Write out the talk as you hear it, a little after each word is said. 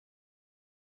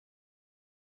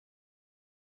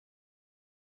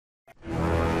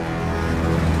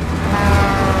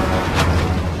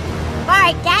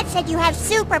said you have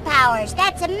superpowers.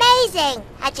 That's amazing.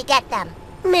 How'd you get them?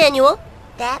 Manual.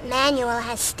 That manual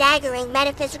has staggering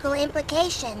metaphysical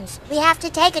implications. We have to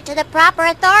take it to the proper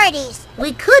authorities.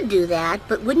 We could do that,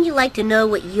 but wouldn't you like to know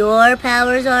what your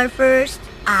powers are first?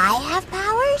 I have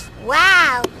powers?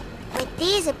 Wow. With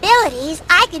these abilities,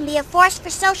 I can be a force for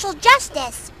social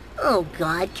justice. Oh,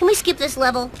 God. Can we skip this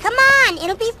level? Come on,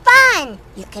 it'll be fun.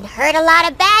 You can hurt a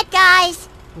lot of bad guys.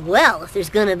 Well, if there's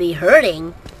gonna be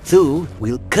hurting... So,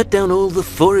 we'll cut down all the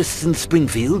forests in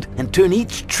Springfield and turn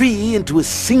each tree into a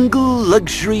single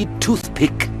luxury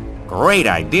toothpick. Great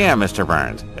idea, Mr.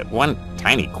 Burns. One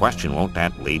tiny question, won't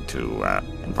that lead to,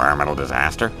 environmental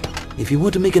disaster? If you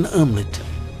want to make an omelet,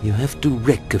 you have to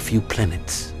wreck a few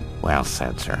planets. Well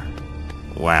said, sir.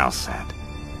 Well said.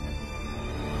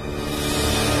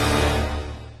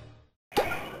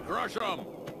 Crush 'em!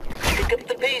 Pick up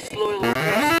the pace, loyal.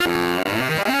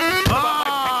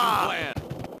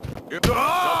 If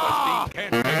self-esteem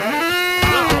can't take it,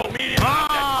 liberal media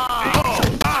ow!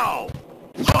 Ow!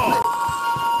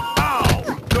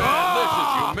 Man, this is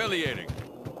humiliating.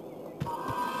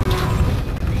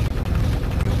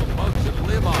 Kill the bugs that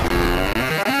live on it.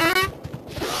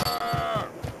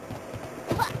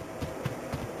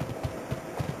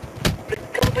 The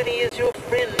company is your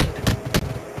friend.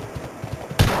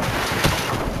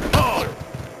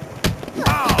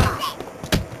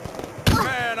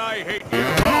 Man, I hate you.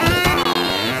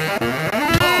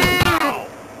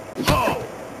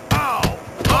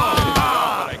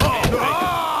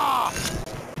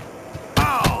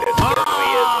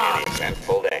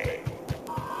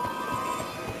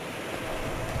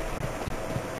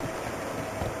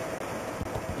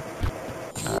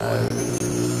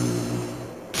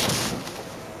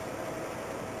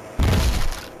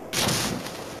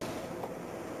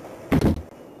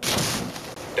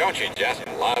 Don't you just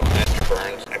love Mr.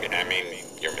 Burns? I mean,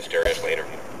 your mysterious leader.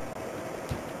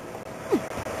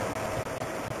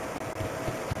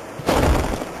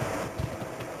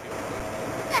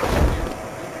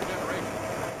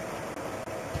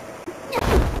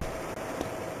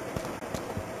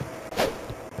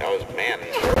 Those men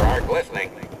sure are glistening.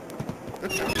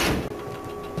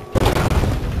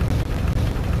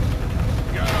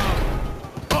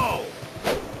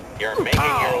 You're making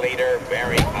your leader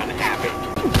very unhappy.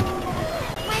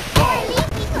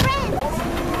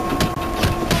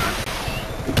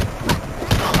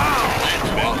 Land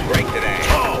smells great today.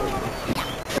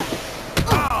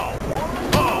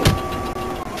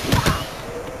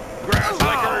 Grass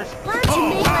lickers! Why don't you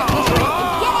make my drink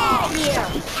and get out of here?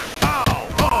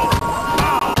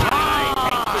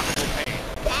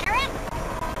 Better?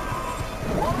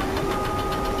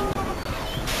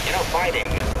 You know, fighting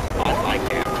is a lot like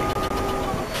gambling.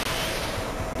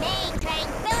 May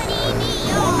tranquility be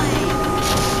yours.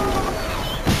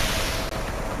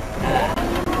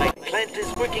 My plant is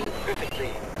working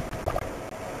perfectly.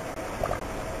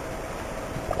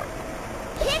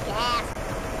 Kick ass.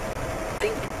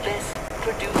 Think less,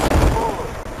 produce more.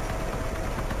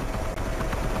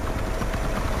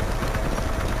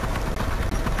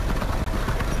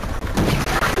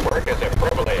 Work is a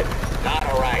privilege, not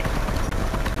a right.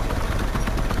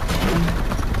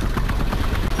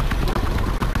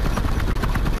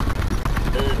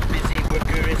 A busy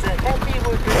worker is a happy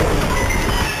worker.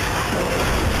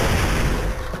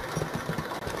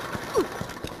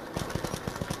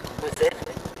 What's that?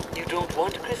 You don't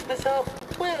want Christmas off?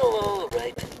 Well, all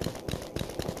right.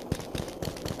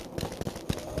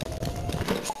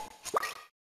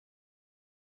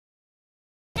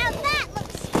 Now that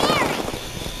looks scary.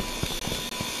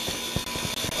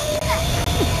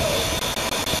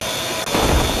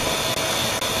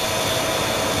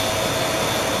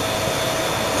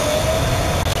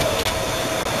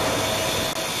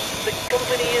 The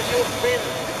company is your friend.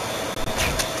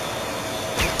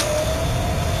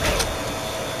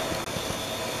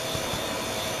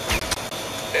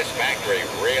 This factory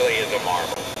really is a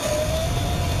marvel.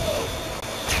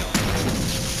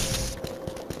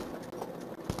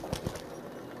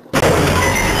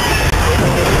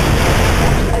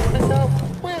 Christmas off?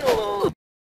 Well, all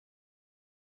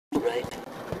right.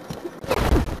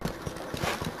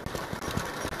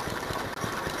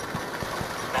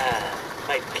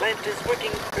 My plant is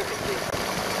working perfectly.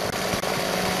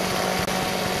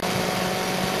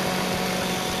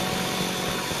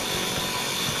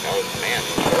 Those men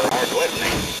sure are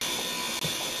glistening.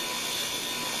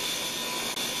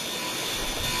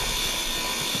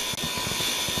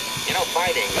 You know,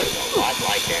 fighting is a lot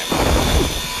like gambling.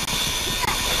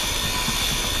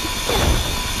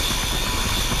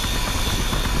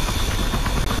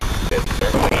 This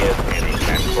certainly is an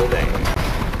eventful day.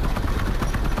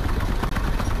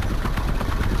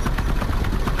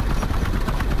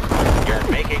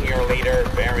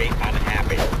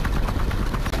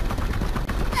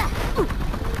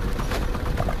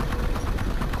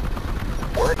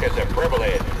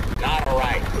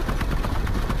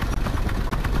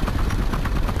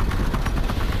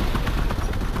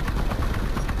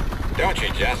 Don't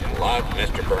you just love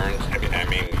Mr. Burns? I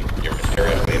mean, your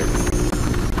mysterious leader.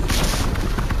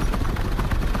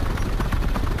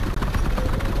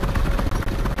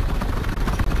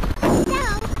 So,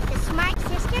 the smart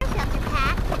sister felt a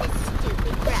path for the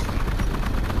stupid brother.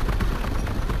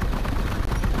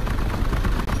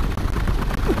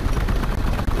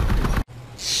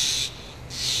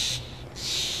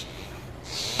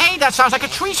 Hey, that sounds like a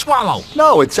tree swallow.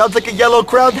 No, it sounds like a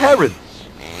yellow-crowned heron.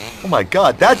 Oh my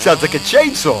god, that sounds like a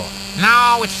chainsaw.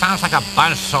 No, it sounds like a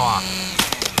buzzsaw.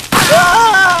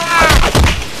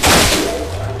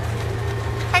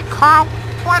 Hey, Carl,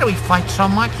 why do we fight so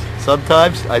much?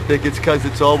 Sometimes I think it's because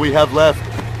it's all we have left.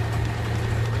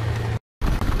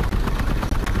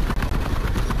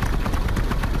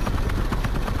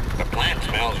 The plant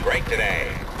smells great today.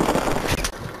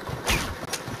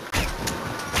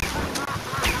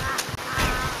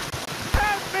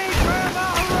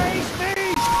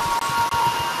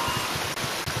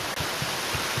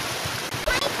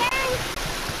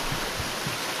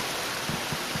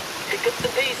 Pick up the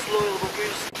pace, loyal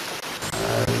workers.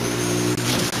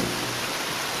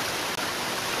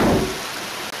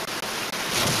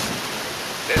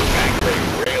 This factory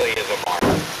really is a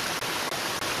marvel.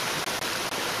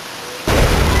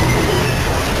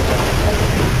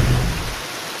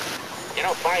 You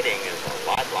know, fighting is a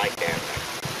lot like dancing.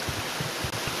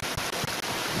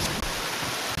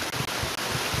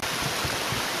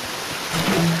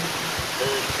 A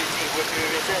busy worker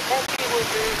is a happy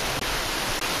worker.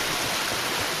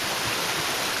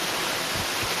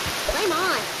 Flame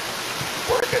on.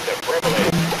 Work is a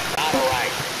privilege, not a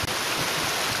right.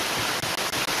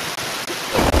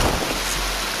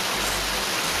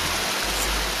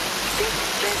 Think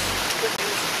less,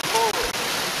 produce more.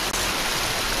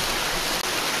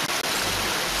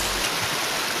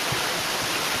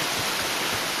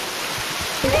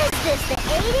 What is this, the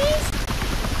 80s?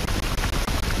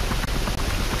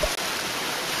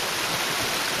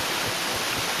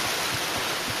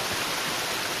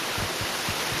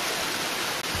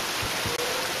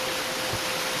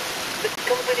 The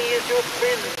company is your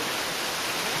friend.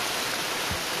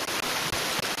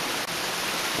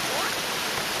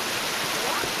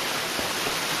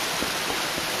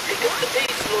 Pick up the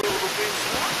pace, loyal workers.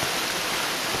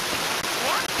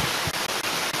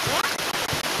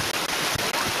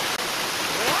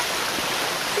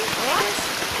 Think less,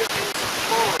 produce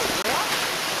more.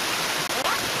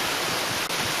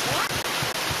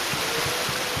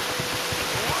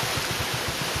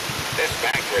 This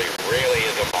factory really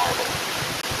is a marvel.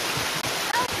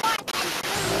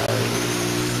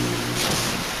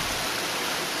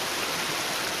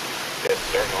 This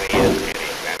certainly is an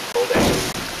eventful day.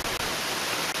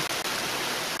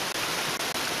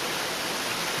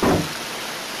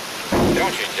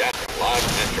 Don't you just love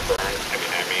Mr. Burns?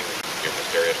 I mean, your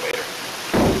mysterious leader.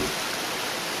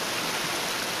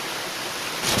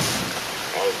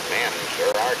 Those men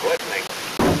sure are glistening.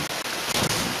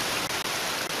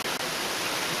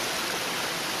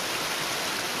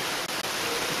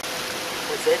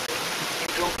 Was it? You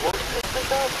don't want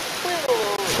Christmas off? Well,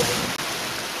 alright.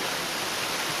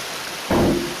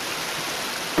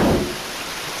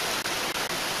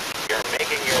 You're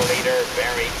making your leader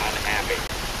very unhappy.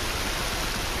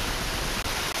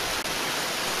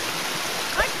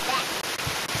 What's that?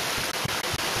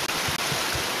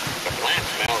 The plant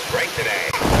smells great today.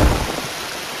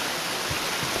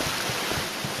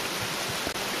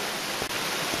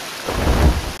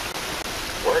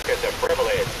 Work is a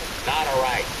privilege, not a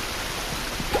right.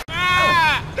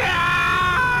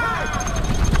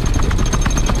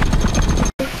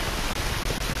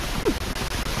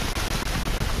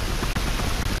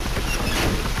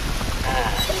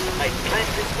 My plant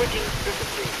is working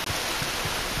perfectly.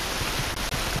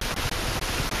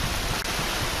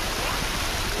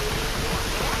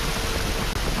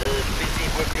 A busy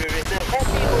worker is a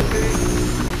happy worker.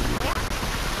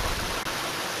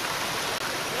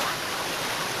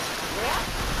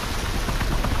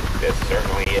 This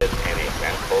certainly is an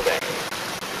eventful day.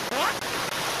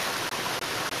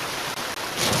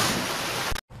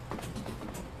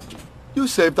 You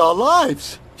saved our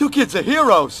lives. You kids are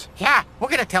heroes. Yeah, we're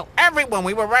gonna tell everyone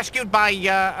we were rescued by,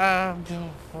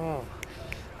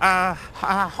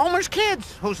 Homer's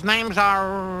kids, whose names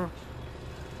are...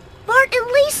 Bart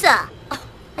and Lisa. Oh,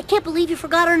 I can't believe you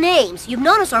forgot our names. You've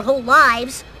known us our whole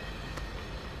lives.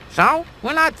 So,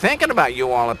 we're not thinking about you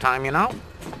all the time, you know?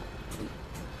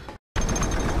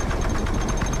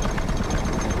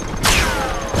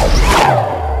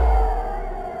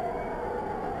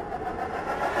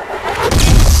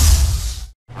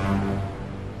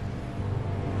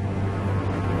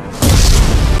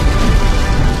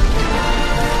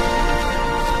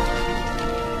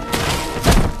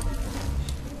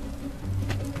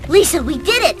 Lisa, we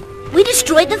did it! We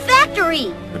destroyed the factory!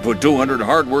 We put 200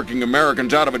 hard-working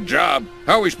Americans out of a job.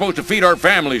 How are we supposed to feed our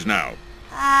families now?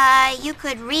 You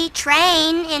could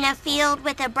retrain in a field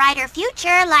with a brighter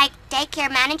future, like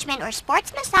daycare management or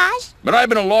sports massage. But I've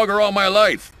been a logger all my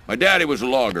life. My daddy was a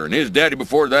logger, and his daddy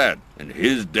before that, and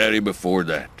his daddy before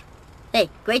that. Hey,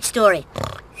 great story.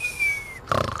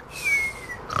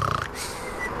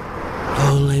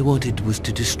 All I wanted was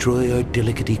to destroy our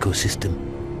delicate ecosystem.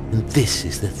 And this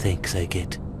is the thanks I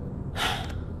get.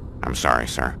 I'm sorry,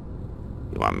 sir.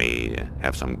 You want me to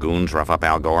have some goons rough up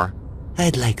Al Gore?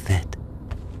 I'd like that.